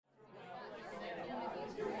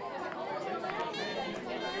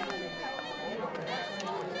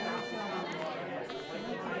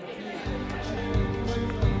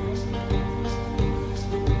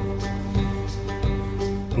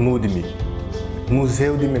Mude-me,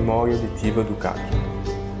 Museu de Memória Auditiva do CAC.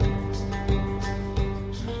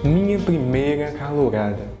 Minha primeira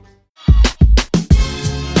calourada.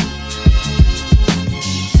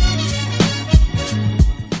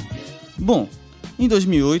 Bom, em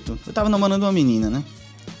 2008 eu estava namorando uma menina, né?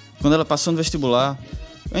 Quando ela passou no vestibular,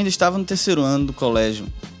 eu ainda estava no 3º ano do colégio.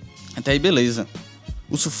 Até aí beleza.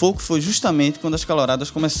 O sufoco foi justamente quando as calouradas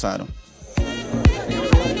começaram.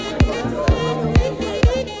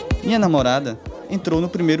 Minha namorada entrou no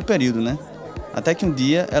primeiro período, né? Até que um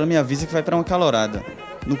dia ela me avisa que vai para uma calourada,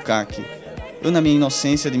 no CAC. Eu, na minha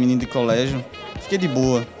inocência de menino de colégio, fiquei de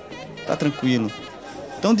boa, tá tranquilo.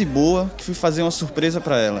 Tão de boa que fui fazer uma surpresa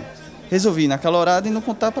para ela. Resolvi ir na calourada e não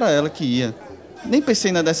contar para ela que ia. Nem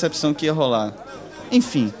pensei na decepção que ia rolar.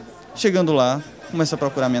 Enfim, chegando lá, começo a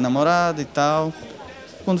procurar minha namorada e tal.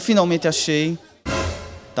 Quando finalmente achei,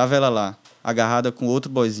 tava ela lá, agarrada com outro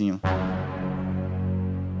boyzinho.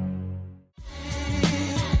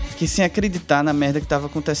 Fiquei sem acreditar na merda que tava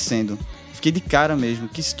acontecendo. Fiquei de cara mesmo,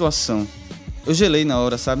 que situação. Eu gelei na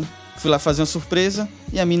hora, sabe? Fui lá fazer uma surpresa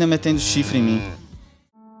e a mina metendo chifre em mim.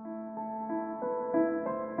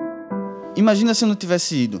 Imagina se eu não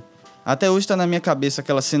tivesse ido. Até hoje tá na minha cabeça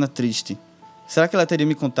aquela cena triste. Será que ela teria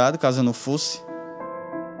me contado caso eu não fosse?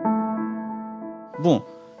 Bom,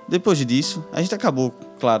 depois disso, a gente acabou,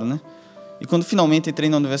 claro, né? E quando finalmente entrei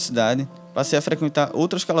na universidade, passei a frequentar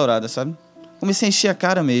outras calouradas, sabe? Comecei a encher a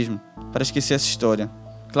cara mesmo, para esquecer essa história.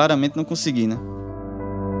 Claramente não consegui, né?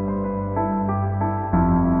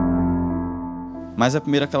 Mas a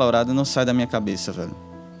primeira calourada não sai da minha cabeça, velho.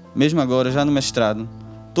 Mesmo agora, já no mestrado,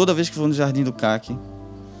 toda vez que vou no jardim do CAC,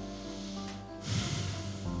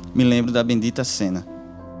 me lembro da bendita cena.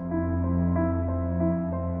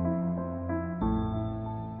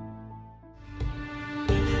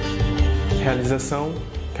 Realização: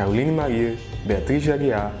 Caroline Maria, Beatriz de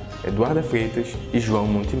Aguiar, Eduarda Freitas e João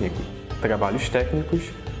Montenegro. Trabalhos técnicos: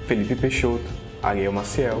 Felipe Peixoto, Ariel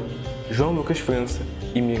Maciel, João Lucas França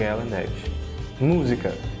e Mirela Neves.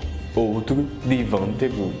 Música: Outro, de Ivan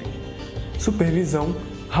Tegube. Supervisão: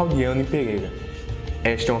 Raudiane Pereira.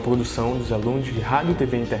 Esta é uma produção dos alunos de Rádio,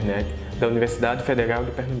 TV e Internet da Universidade Federal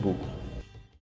de Pernambuco.